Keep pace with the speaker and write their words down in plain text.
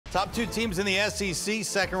Top two teams in the SEC,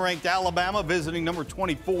 second-ranked Alabama visiting number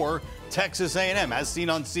 24, Texas A&M. As seen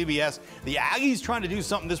on CBS, the Aggies trying to do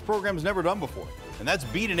something this program's never done before, and that's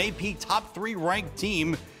beat an AP top 3 ranked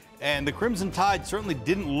team. And the Crimson Tide certainly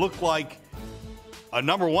didn't look like a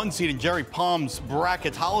number 1 seed in Jerry Palm's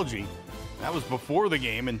bracketology. That was before the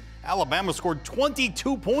game, and Alabama scored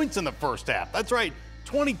 22 points in the first half. That's right,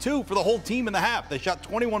 22 for the whole team in the half. They shot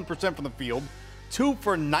 21% from the field, 2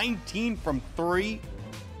 for 19 from 3.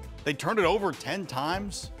 They turned it over 10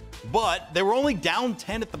 times, but they were only down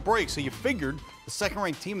 10 at the break, so you figured the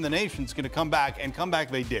second-ranked team in the nation is going to come back, and come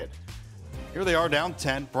back they did. Here they are down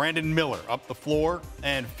 10. Brandon Miller up the floor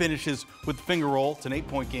and finishes with the finger roll. It's an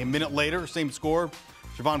 8-point game. Minute later, same score,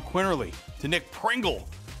 Javon Quinterly to Nick Pringle,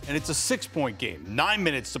 and it's a 6-point game. 9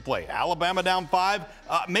 minutes to play. Alabama down 5.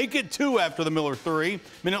 Make it 2 after the Miller 3.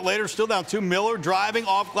 Minute later, still down 2. Miller driving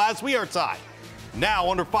off glass. We are tied.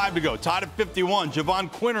 Now under 5 to go. Tied at 51.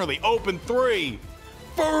 Javon Quinterly, open 3.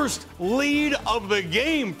 First lead of the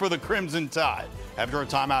game for the Crimson Tide. After a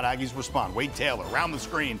timeout, Aggies respond. Wade Taylor around the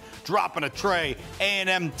screen, dropping a tray.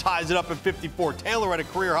 A&M ties it up at 54. Taylor at a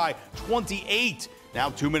career high 28. Now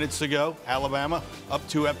 2 minutes to go. Alabama up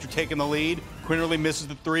 2 after taking the lead. Quinterly misses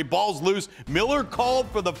the 3. Ball's loose. Miller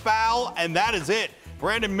called for the foul, and that is it.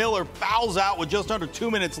 Brandon Miller fouls out with just under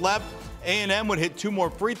 2 minutes left. A&M would hit 2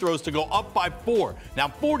 more free throws to go up by 4. Now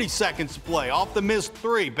 40 seconds to play. Off the missed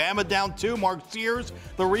 3. Bama down 2. Mark Sears,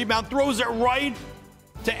 the rebound, throws it right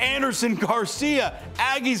to Anderson Garcia.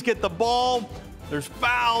 Aggies get the ball. There's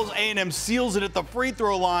fouls. A&M seals it at the free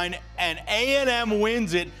throw line, and A&M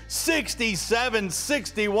wins it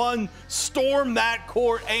 67-61. Storm that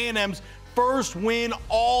court. A&M's first win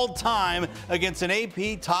all time against an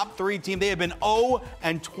AP top 3 team. They have been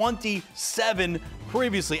 0-27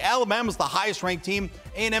 previously. Alabama's the highest ranked team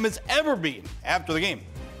A&M has ever beaten. After the game,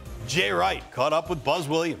 Jay Wright caught up with Buzz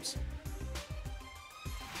Williams.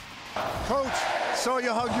 Coach, saw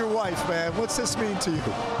you hug your wife, man. What's this mean to you?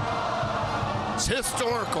 It's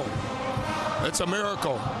historical. It's a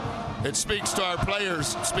miracle. It speaks to our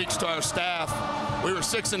players, it speaks to our staff. We were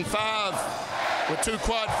 6-5 with 2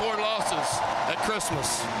 quad 4 losses at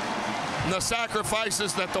Christmas. And the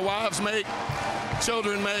sacrifices that the wives make,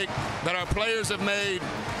 children make, that our players have made,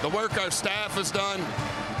 the work our staff has done.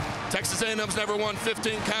 Texas A&M's never won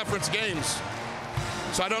 15 conference games.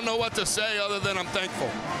 So I don't know what to say other than I'm thankful.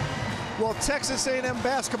 Well, Texas A&M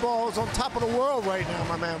basketball is on top of the world right now,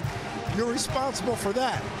 my man. You're responsible for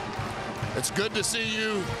that. It's good to see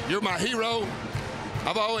you. You're my hero.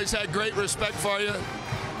 I've always had great respect for you.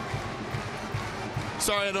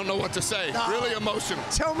 Sorry, I don't know what to say. No. Really emotional.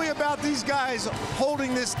 Tell me about these guys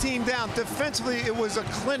holding this team down. Defensively, it was a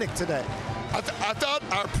clinic today. I thought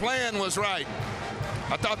our plan was right.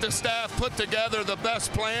 I thought the staff put together the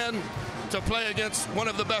best plan to play against one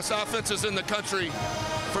of the best offenses in the country.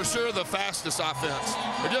 For sure, the fastest offense.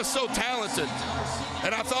 They're just so talented.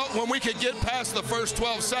 And I thought when we could get past the first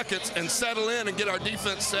 12 seconds and settle in and get our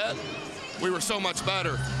defense set, we were so much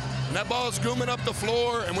better. And that ball is gooming up the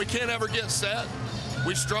floor, and we can't ever get set.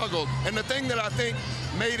 We struggled. And the thing that I think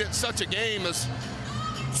made it such a game is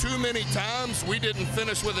too many times we didn't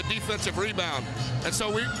finish with a defensive rebound. And so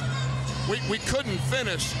we couldn't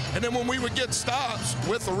finish. And then when we would get stops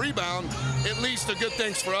with a rebound, it leads to good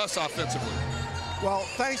things for us offensively. Well,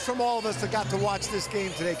 thanks from all of us that got to watch this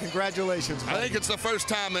game today. Congratulations, buddy. I think it's the first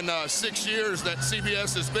time in 6 years that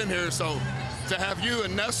CBS has been here, so to have you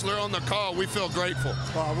and Nestler on the call, we feel grateful.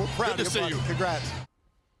 We're proud Good of to you, see buddy. you. Congrats.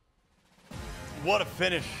 What a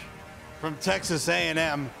finish from Texas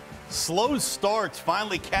A&M. Slow starts,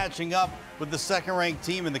 finally catching up with the second-ranked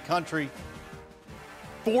team in the country.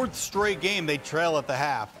 4th straight game they trail at the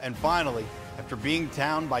half, and finally, after being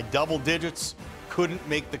down by double digits, couldn't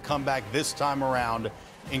make the comeback this time around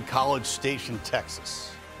in College Station,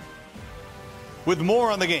 Texas. With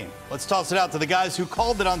more on the game, let's toss it out to the guys who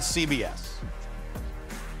called it on CBS.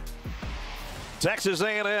 Texas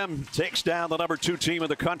A&M takes down the number 2 team in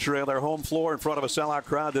the country on their home floor in front of a sellout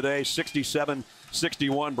crowd today,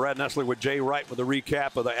 67-61. Brad Nestler with Jay Wright with a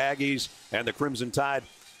recap of the Aggies and the Crimson Tide.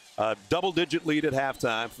 Double-digit lead at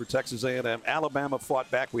halftime for Texas A&M. Alabama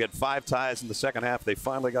fought back. We had 5 ties in the second half. They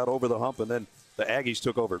finally got over the hump, and then the Aggies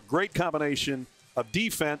took over. Great combination of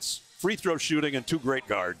defense, free throw shooting, and 2 great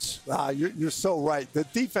guards. You're so right. The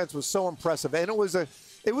defense was so impressive, and it was a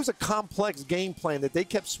complex game plan that they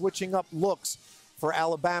kept switching up looks for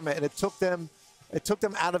Alabama, and it took them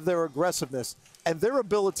out of their aggressiveness and their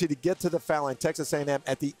ability to get to the foul line. Texas A&M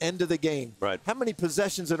at the end of the game. Right. How many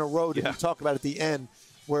possessions in a row did you talk about at the end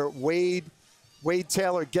where Wade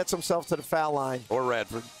Taylor gets himself to the foul line, or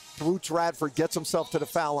Radford? Roots Radford gets himself to the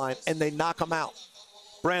foul line, and they knock him out.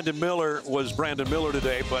 Brandon Miller was Brandon Miller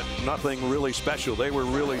today, but nothing really special. They were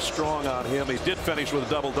really strong on him. He did finish with a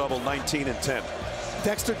double-double, 19 and 10.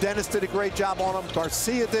 Dexter Dennis did a great job on him.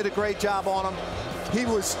 Garcia did a great job on him. He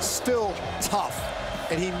was still tough,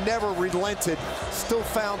 and he never relented. Still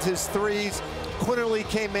found his threes. Quinterly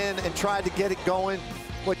came in and tried to get it going,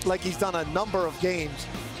 like he's done a number of games.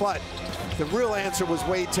 But the real answer was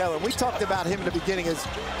Wade Taylor. We talked about him in the beginning as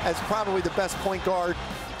probably the best point guard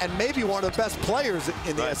and maybe one of the best players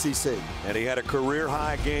in the SEC. And he had a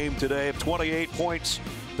career-high game today of 28 points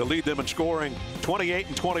to lead them in scoring, 28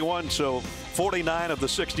 and 21. So 49 of the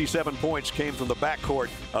 67 points came from the backcourt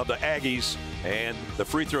of the Aggies, and the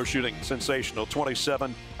free throw shooting sensational,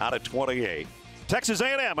 27 out of 28. Texas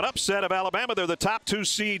A&M, an upset of Alabama. They're the top 2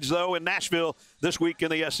 seeds, though, in Nashville this week in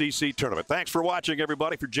the SEC tournament. Thanks for watching,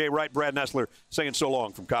 everybody. For Jay Wright, Brad Nessler saying so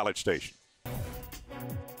long from College Station.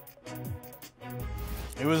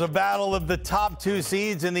 It was a battle of the top 2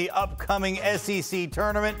 seeds in the upcoming SEC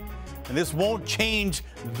tournament, and this won't change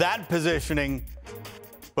that positioning,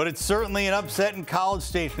 but it's certainly an upset in College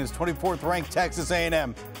Station as 24th-ranked Texas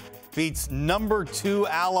A&M beats number 2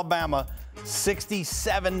 Alabama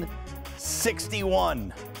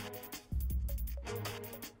 67-61.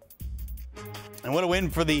 And what a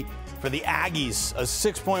win for the Aggies. A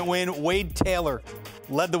 6-point win. Wade Taylor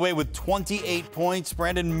led the way with 28 points.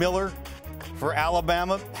 Brandon Miller for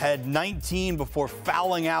Alabama had 19 before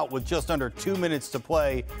fouling out with just under 2 minutes to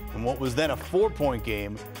play. And what was then a 4-point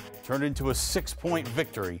game turned into a 6-point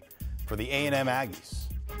victory for the A&M Aggies.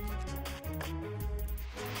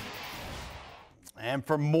 And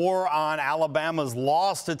for more on Alabama's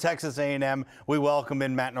loss to Texas A&M, we welcome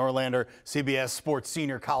in Matt Norlander, CBS Sports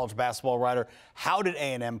senior college basketball writer. How did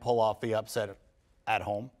A&M pull off the upset at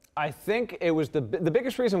home? I think it was the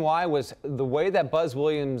biggest reason why was the way that Buzz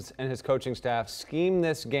Williams and his coaching staff schemed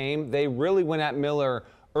this game. They really went at Miller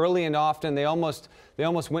early and often. They almost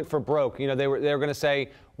went for broke. You know, they were going to say,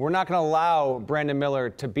 we're not going to allow Brandon Miller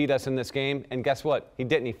to beat us in this game. And guess what? He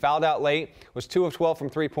didn't. He fouled out late, was 2 of 12 from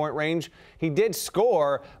three-point range. He did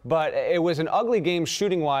score, but it was an ugly game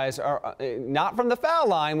shooting-wise, not from the foul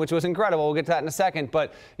line, which was incredible. We'll get to that in a second.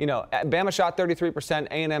 But, you know, Bama shot 33%,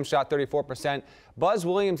 A&M shot 34%. Buzz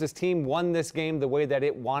Williams' team won this game the way that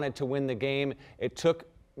it wanted to win the game. It took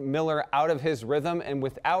Miller out of his rhythm, and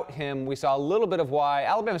without him, we saw a little bit of why.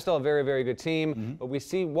 Alabama's still a very, very good team, but we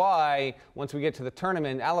see why once we get to the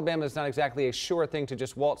tournament. Alabama is not exactly a sure thing to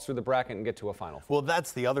just waltz through the bracket and get to a Final Four. Well,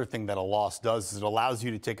 that's the other thing that a loss does, is it allows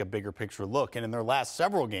you to take a bigger picture look. And in their last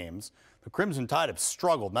several games, the Crimson Tide have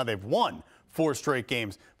struggled. Now, they've won 4 straight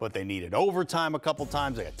games, but they needed overtime a couple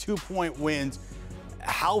times. They got 2-point wins.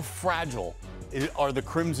 How fragile are the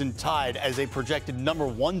Crimson Tide as a projected number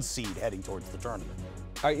 1 seed heading towards the tournament?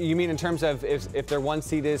 You mean in terms of if their 1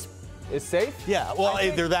 seed is safe? Yeah, well,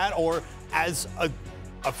 either that or as a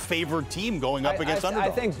favored team going up against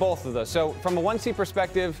underdogs. I think both of those. So from a 1 seed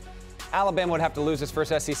perspective, Alabama would have to lose its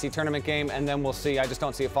first SEC tournament game, and then we'll see. I just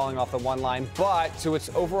don't see it falling off the 1 line. But to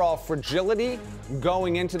its overall fragility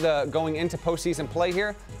going into postseason play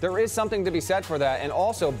here, there is something to be said for that. And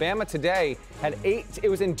also, Bama today had it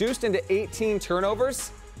was induced into 18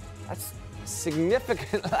 turnovers. That's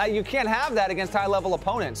significant. You can't have that against high-level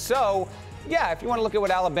opponents. So, yeah, if you want to look at what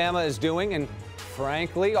Alabama is doing, and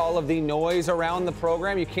frankly, all of the noise around the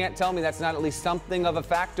program, you can't tell me that's not at least something of a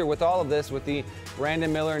factor with all of this, with the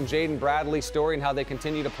Brandon Miller and Jaden Bradley story and how they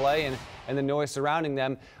continue to play and the noise surrounding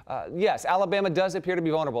them. Yes, Alabama does appear to be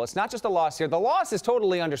vulnerable. It's not just a loss here. The loss is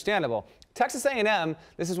totally understandable. Texas A&M,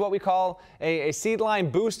 this is what we call a seed line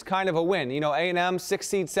boost kind of a win. You know, A&M, 6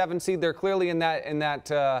 seed, 7 seed, they're clearly in that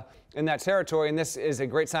territory, and this is a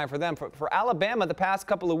great sign for them. For Alabama, the past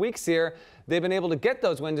couple of weeks here, they've been able to get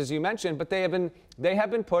those wins, as you mentioned, but they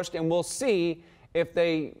have been pushed, and we'll see if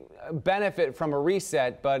they benefit from a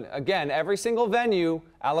reset. But again, every single venue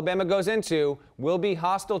Alabama goes into will be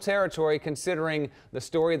hostile territory, considering the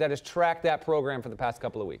story that has tracked that program for the past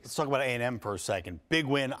couple of weeks. Let's talk about A&M for a second. Big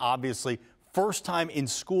win, obviously. First time in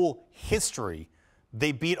school history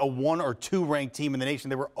they beat a 1 or 2 ranked team in the nation.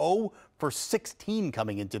 They were 0 for 16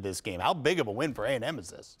 coming into this game. How big of a win for A&M is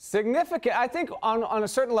this? Significant. I think on a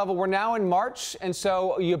certain level, we're now in March, and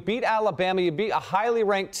so you beat Alabama, you beat a highly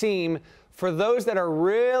ranked team for those that are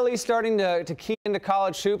really starting to key into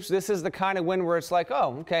college hoops, this is the kind of win where it's like,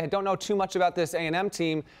 oh, okay, I don't know too much about this A&M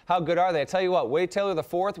team. How good are they? I tell you what, Wade Taylor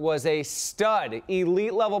IV was a stud,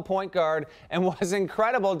 elite-level point guard, and was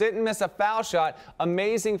incredible. Didn't miss a foul shot.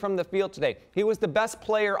 Amazing from the field today. He was the best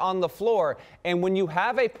player on the floor. And when you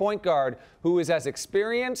have a point guard who is as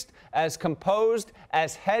experienced, as composed,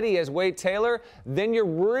 as heady as Wade Taylor, then you're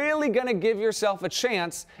really going to give yourself a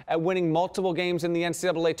chance at winning multiple games in the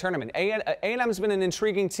NCAA tournament. A&M's been an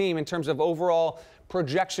intriguing team in terms of overall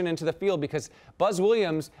projection into the field because Buzz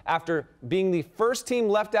Williams, after being the first team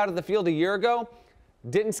left out of the field a year ago,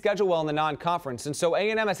 didn't schedule well in the non-conference. And so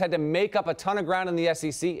A&M has had to make up a ton of ground in the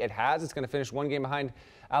SEC. It has. It's going to finish one game behind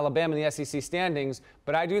Alabama in the SEC standings.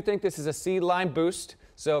 But I do think this is a seed line boost.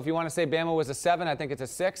 So if you want to say Bama was a 7, I think it's a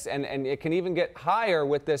 6. And it can even get higher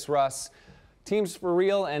with this, Russ. Teams for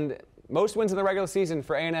real, and most wins in the regular season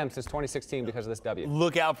for A&M since 2016 because of this W.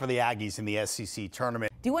 Look out for the Aggies in the SEC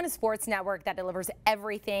tournament. Do you want a sports network that delivers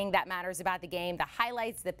everything that matters about the game? The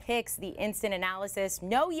highlights, the picks, the instant analysis.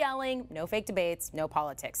 No yelling, no fake debates, no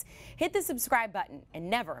politics. Hit the subscribe button and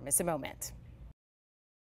never miss a moment.